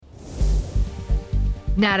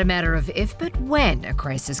Not a matter of if, but when a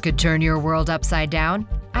crisis could turn your world upside down.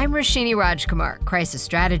 I'm Roshini Rajkumar, crisis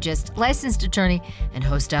strategist, licensed attorney, and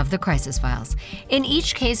host of The Crisis Files. In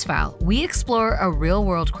each case file, we explore a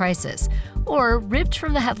real-world crisis or ripped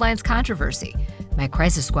from the headlines controversy. My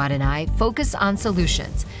crisis squad and I focus on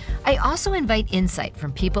solutions. I also invite insight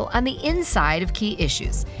from people on the inside of key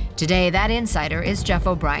issues. Today, that insider is Jeff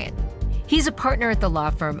O'Brien. He's a partner at the law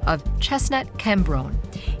firm of Chestnut Cambronne.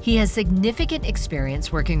 He has significant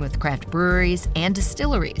experience working with craft breweries and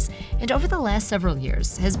distilleries, and over the last several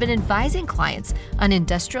years has been advising clients on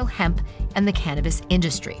industrial hemp and the cannabis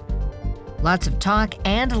industry. Lots of talk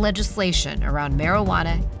and legislation around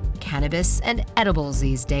marijuana, cannabis, and edibles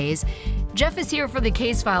these days. Jeff is here for the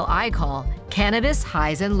case file I call Cannabis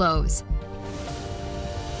Highs and Lows.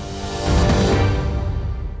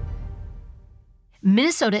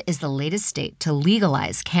 Minnesota is the latest state to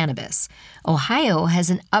legalize cannabis. Ohio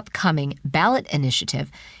has an upcoming ballot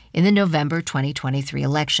initiative in the November 2023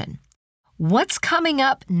 election. What's coming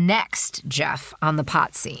up next, Jeff, on the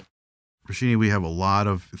pot scene? Roshini, we have a lot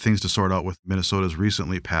of things to sort out with Minnesota's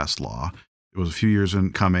recently passed law. It was a few years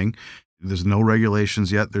in coming. There's no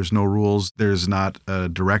regulations yet. There's no rules. There's not a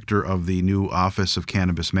director of the new Office of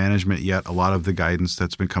Cannabis Management yet. A lot of the guidance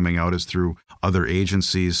that's been coming out is through other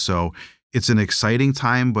agencies. So it's an exciting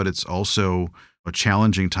time, but it's also a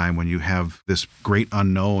challenging time when you have this great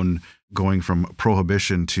unknown going from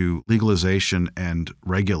prohibition to legalization and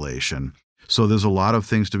regulation. So there's a lot of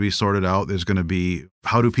things to be sorted out. There's going to be,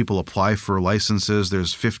 how do people apply for licenses?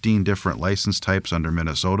 There's 15 different license types under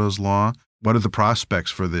Minnesota's law. What are the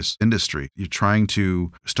prospects for this industry? You're trying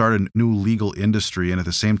to start a new legal industry and at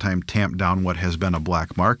the same time tamp down what has been a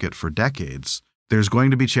black market for decades. There's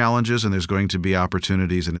going to be challenges and there's going to be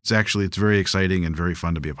opportunities, and it's very exciting and very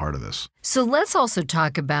fun to be a part of this. So let's also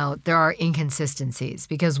talk about there are inconsistencies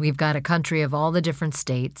because we've got a country of all the different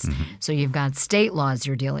states. Mm-hmm. So you've got state laws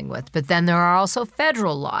you're dealing with, but then there are also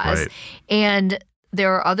federal laws. Right. And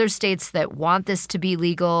there are other states that want this to be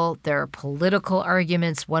legal. There are political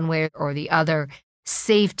arguments one way or the other.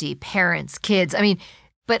 Safety, parents, kids.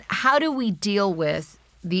 But how do we deal with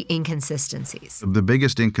the inconsistencies? The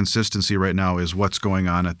biggest inconsistency right now is what's going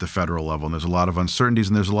on at the federal level. And there's a lot of uncertainties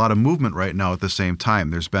and there's a lot of movement right now at the same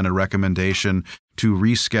time. There's been a recommendation to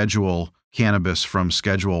reschedule cannabis from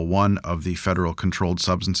Schedule 1 of the Federal Controlled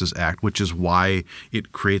Substances Act, which is why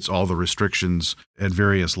it creates all the restrictions at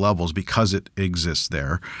various levels because it exists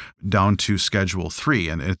there, down to Schedule 3.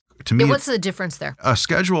 And to me, what's the difference there? A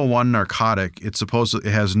Schedule 1 narcotic, it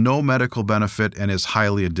has no medical benefit and is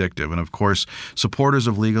highly addictive. And of course, supporters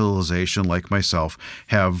of legalization like myself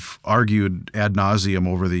have argued ad nauseum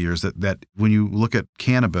over the years that when you look at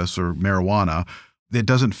cannabis or marijuana, it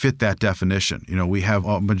doesn't fit that definition. We have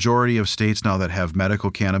a majority of states now that have medical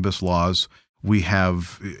cannabis laws. We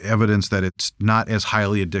have evidence that it's not as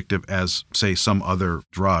highly addictive as, say, some other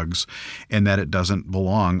drugs, and that it doesn't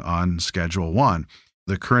belong on Schedule 1.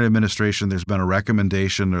 The current administration, there's been a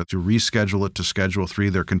recommendation to reschedule it to Schedule 3.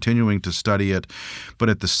 They're continuing to study it. But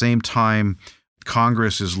at the same time,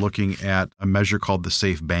 Congress is looking at a measure called the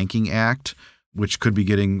Safe Banking Act, which could be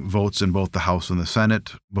getting votes in both the House and the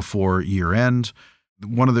Senate before year end.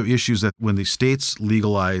 One of the issues that when the states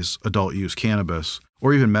legalize adult use cannabis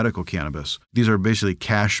or even medical cannabis, these are basically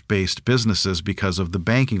cash-based businesses because of the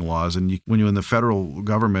banking laws. And when the federal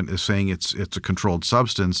government is saying it's a controlled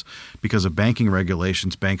substance because of banking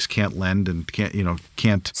regulations, banks can't lend and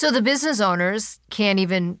can't. So the business owners can't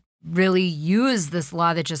even really use this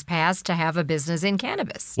law that just passed to have a business in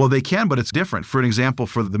cannabis. Well, they can, but it's different. For an example,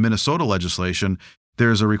 for the Minnesota legislation,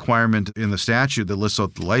 there's a requirement in the statute that lists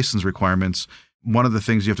out the license requirements. One of the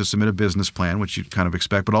things you have to submit a business plan, which you kind of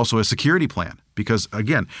expect, but also a security plan. Because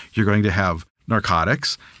again, you're going to have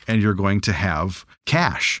narcotics and you're going to have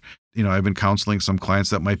cash. I've been counseling some clients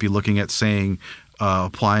that might be looking at saying,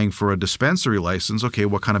 applying for a dispensary license. Okay,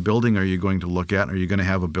 what kind of building are you going to look at? Are you going to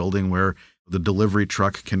have a building where the delivery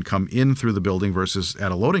truck can come in through the building versus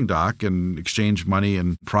at a loading dock and exchange money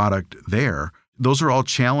and product there? Those are all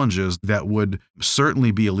challenges that would certainly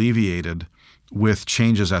be alleviated with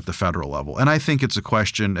changes at the federal level. And I think it's a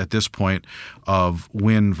question at this point of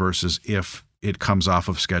when versus if it comes off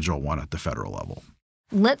of Schedule 1 at the federal level.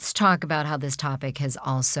 Let's talk about how this topic has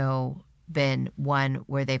also been one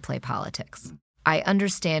where they play politics. I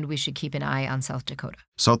understand we should keep an eye on South Dakota.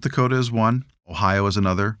 South Dakota is one. Ohio is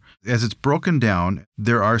another. As it's broken down,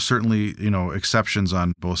 there are certainly, exceptions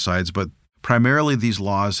on both sides, but primarily these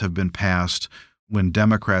laws have been passed when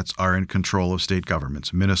Democrats are in control of state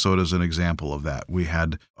governments. Minnesota is an example of that.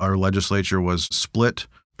 Our legislature was split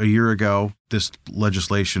A year ago, this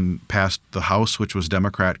legislation passed the House, which was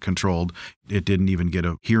Democrat-controlled. It didn't even get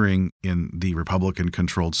a hearing in the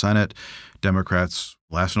Republican-controlled Senate. Democrats,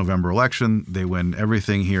 last November election, they win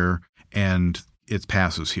everything here, and it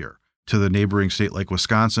passes here. To the neighboring state like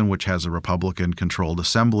Wisconsin, which has a Republican-controlled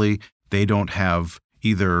assembly, they don't have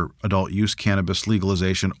either adult use cannabis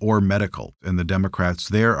legalization or medical. And the Democrats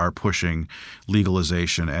there are pushing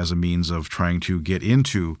legalization as a means of trying to get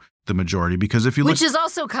into the majority. Because if you look, which is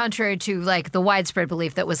also contrary to like the widespread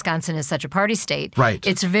belief that Wisconsin is such a party state. Right.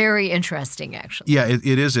 It's very interesting, actually. Yeah, it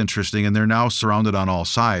is interesting. And they're now surrounded on all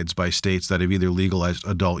sides by states that have either legalized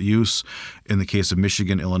adult use, in the case of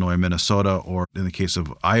Michigan, Illinois, Minnesota, or in the case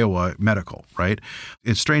of Iowa, medical, right?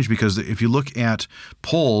 It's strange because if you look at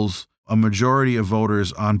polls, a majority of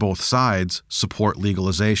voters on both sides support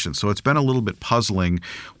legalization. So it's been a little bit puzzling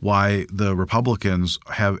why the Republicans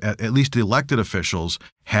have, at least the elected officials,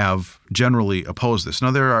 have generally opposed this.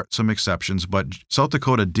 Now, there are some exceptions, but South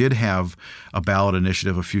Dakota did have a ballot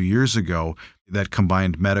initiative a few years ago that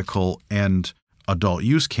combined medical and adult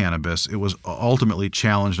use cannabis. It was ultimately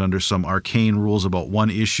challenged under some arcane rules about one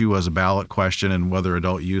issue as a ballot question and whether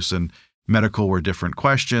adult use and medical were different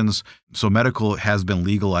questions. So medical has been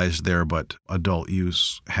legalized there, but adult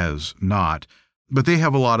use has not. But they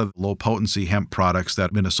have a lot of low-potency hemp products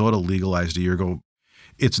that Minnesota legalized a year ago.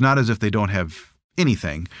 It's not as if they don't have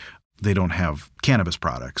anything. They don't have cannabis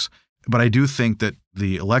products. But I do think that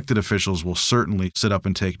the elected officials will certainly sit up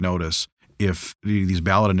and take notice if these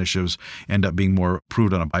ballot initiatives end up being more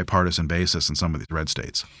approved on a bipartisan basis in some of these red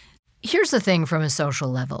states. Here's the thing from a social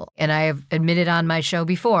level, and I have admitted on my show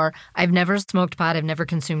before, I've never smoked pot, I've never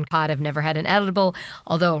consumed pot, I've never had an edible,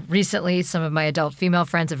 although recently some of my adult female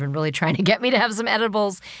friends have been really trying to get me to have some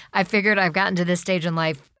edibles. I figured I've gotten to this stage in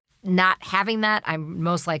life not having that, I'm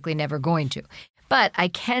most likely never going to. But I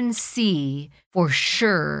can see for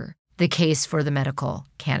sure the case for the medical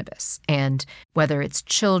cannabis, and whether it's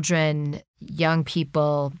children, young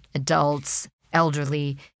people, adults,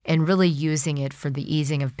 elderly, and really using it for the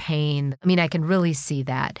easing of pain. I mean, I can really see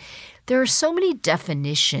that. There are so many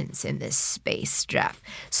definitions in this space, Jeff.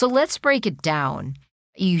 So let's break it down.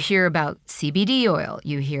 You hear about CBD oil.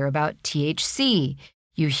 You hear about THC.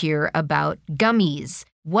 You hear about gummies.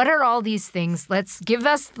 What are all these things? Let's give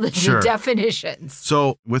us the definitions.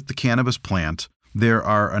 So with the cannabis plant, there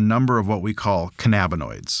are a number of what we call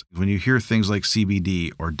cannabinoids. When you hear things like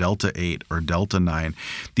CBD or Delta-8 or Delta-9,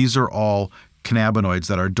 these are all cannabinoids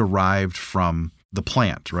that are derived from the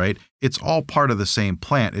plant, right? It's all part of the same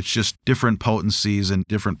plant. It's just different potencies and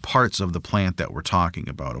different parts of the plant that we're talking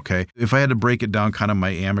about, okay? If I had to break it down kind of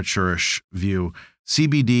my amateurish view,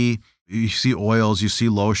 CBD, you see oils, you see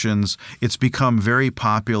lotions. It's become very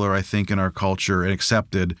popular, I think, in our culture and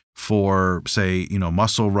accepted for, say,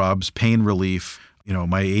 muscle rubs, pain relief.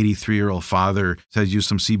 My 83-year-old father says use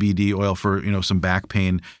some CBD oil for, some back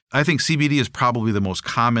pain. I think CBD is probably the most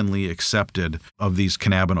commonly accepted of these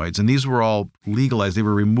cannabinoids. And these were all legalized. They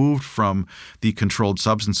were removed from the controlled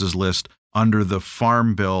substances list under the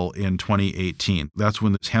Farm Bill in 2018. That's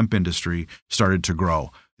when this hemp industry started to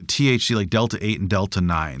grow. The THC, like Delta-8 and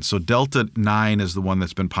Delta-9. So Delta-9 is the one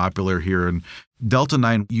that's been popular here. And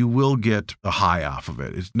Delta-9, you will get a high off of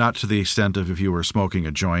it. It's not to the extent of if you were smoking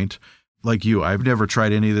a joint. Like you, I've never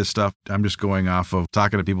tried any of this stuff. I'm just going off of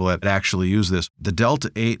talking to people that actually use this. The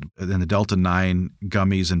Delta-8 and the Delta-9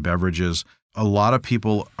 gummies and beverages, a lot of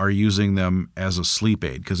people are using them as a sleep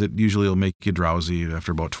aid because it usually will make you drowsy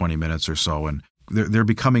after about 20 minutes or so. And they're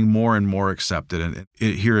becoming more and more accepted. And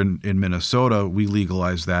here in Minnesota, we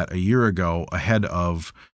legalized that a year ago ahead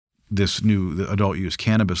of this new adult use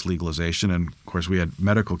cannabis legalization. And of course, we had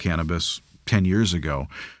medical cannabis 10 years ago.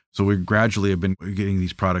 So we gradually have been getting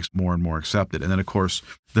these products more and more accepted. And then, of course,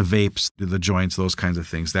 the vapes, the joints, those kinds of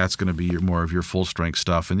things, that's going to be more of your full-strength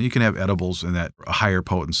stuff. And you can have edibles in that higher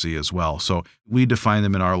potency as well. So we define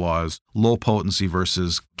them in our law as low potency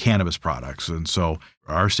versus cannabis products. And so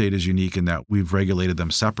our state is unique in that we've regulated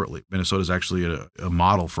them separately. Minnesota is actually a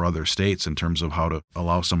model for other states in terms of how to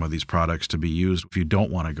allow some of these products to be used if you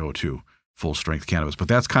don't want to go to full-strength cannabis. But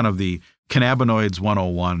that's kind of the cannabinoids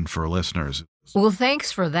 101 for listeners. Well,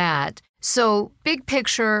 thanks for that. So big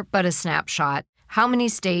picture, but a snapshot. How many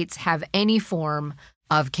states have any form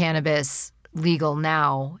of cannabis legal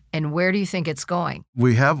now, and where do you think it's going?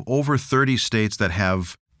 We have over 30 states that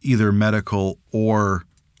have either medical or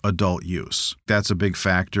adult use. That's a big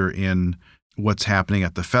factor in what's happening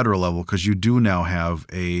at the federal level because you do now have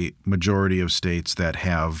a majority of states that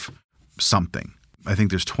have something. I think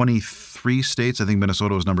there's 23 states. I think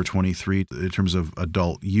Minnesota was number 23 in terms of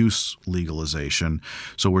adult use legalization.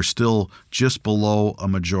 So we're still just below a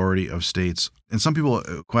majority of states. And some people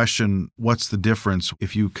question, what's the difference?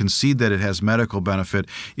 If you concede that it has medical benefit,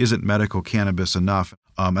 isn't medical cannabis enough?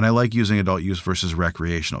 And I like using adult use versus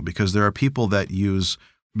recreational because there are people that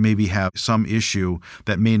maybe have some issue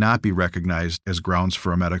that may not be recognized as grounds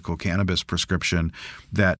for a medical cannabis prescription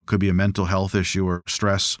that could be a mental health issue or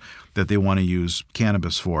stress that they want to use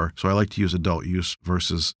cannabis for. So I like to use adult use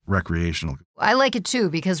versus recreational. I like it too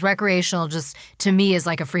because recreational just, to me, is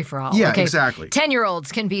like a free-for-all. Yeah, exactly.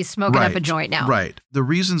 10-year-olds can be smoking up a joint now. Right. The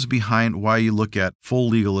reasons behind why you look at full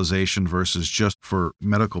legalization versus just for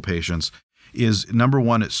medical patients is, number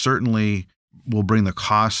one, it certainly will bring the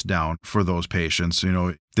cost down for those patients.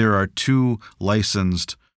 There are 2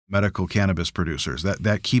 licensed medical cannabis producers.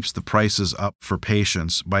 That keeps the prices up for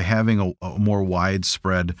patients. By having a more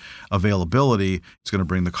widespread availability, it's going to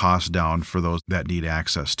bring the cost down for those that need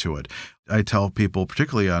access to it. I tell people,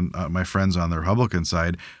 particularly on my friends on the Republican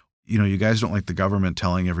side, you guys don't like the government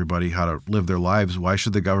telling everybody how to live their lives. Why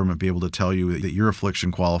should the government be able to tell you that your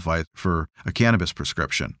affliction qualifies for a cannabis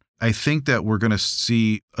prescription? I think that we're going to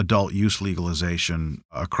see adult use legalization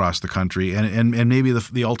across the country, and maybe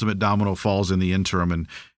the ultimate domino falls in the interim,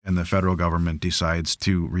 and the federal government decides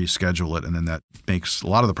to reschedule it, and then that makes a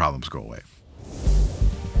lot of the problems go away.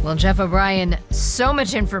 Well, Jeff O'Brien, so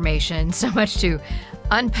much information, so much to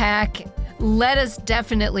unpack. Let us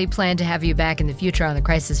definitely plan to have you back in the future on the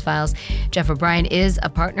Crisis Files. Jeff O'Brien is a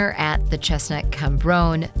partner at the Chestnut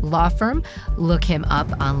Cambronne law firm. Look him up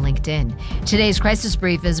on LinkedIn. Today's Crisis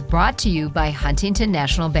Brief is brought to you by Huntington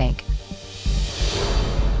National Bank.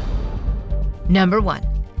 Number 1.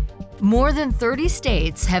 More than 30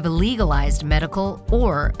 states have legalized medical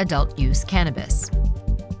or adult use cannabis.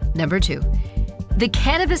 Number 2. The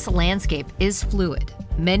cannabis landscape is fluid.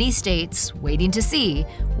 Many states waiting to see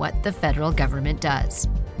what the federal government does.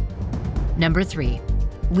 Number 3,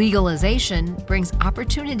 legalization brings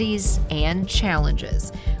opportunities and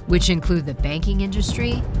challenges, which include the banking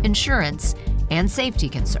industry, insurance, and safety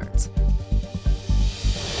concerns.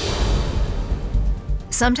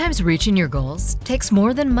 Sometimes reaching your goals takes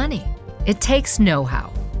more than money. It takes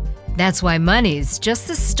know-how. That's why money's just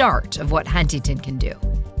the start of what Huntington can do.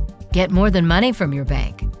 Get more than money from your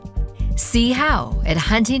bank. See how at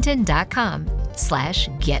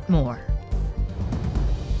huntington.com/getmore.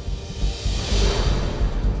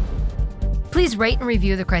 Please rate and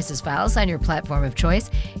review The Crisis Files on your platform of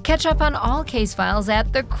choice. Catch up on all case files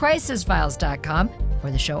at thecrisisfiles.com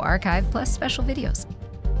for the show archive plus special videos.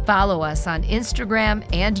 Follow us on Instagram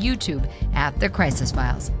and YouTube at The Crisis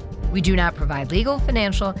Files. We do not provide legal,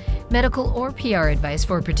 financial, medical, or PR advice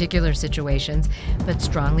for particular situations, but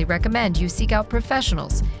strongly recommend you seek out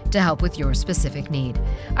professionals to help with your specific need.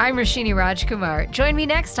 I'm Roshini Rajkumar. Join me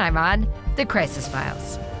next time on The Crisis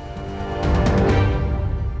Files.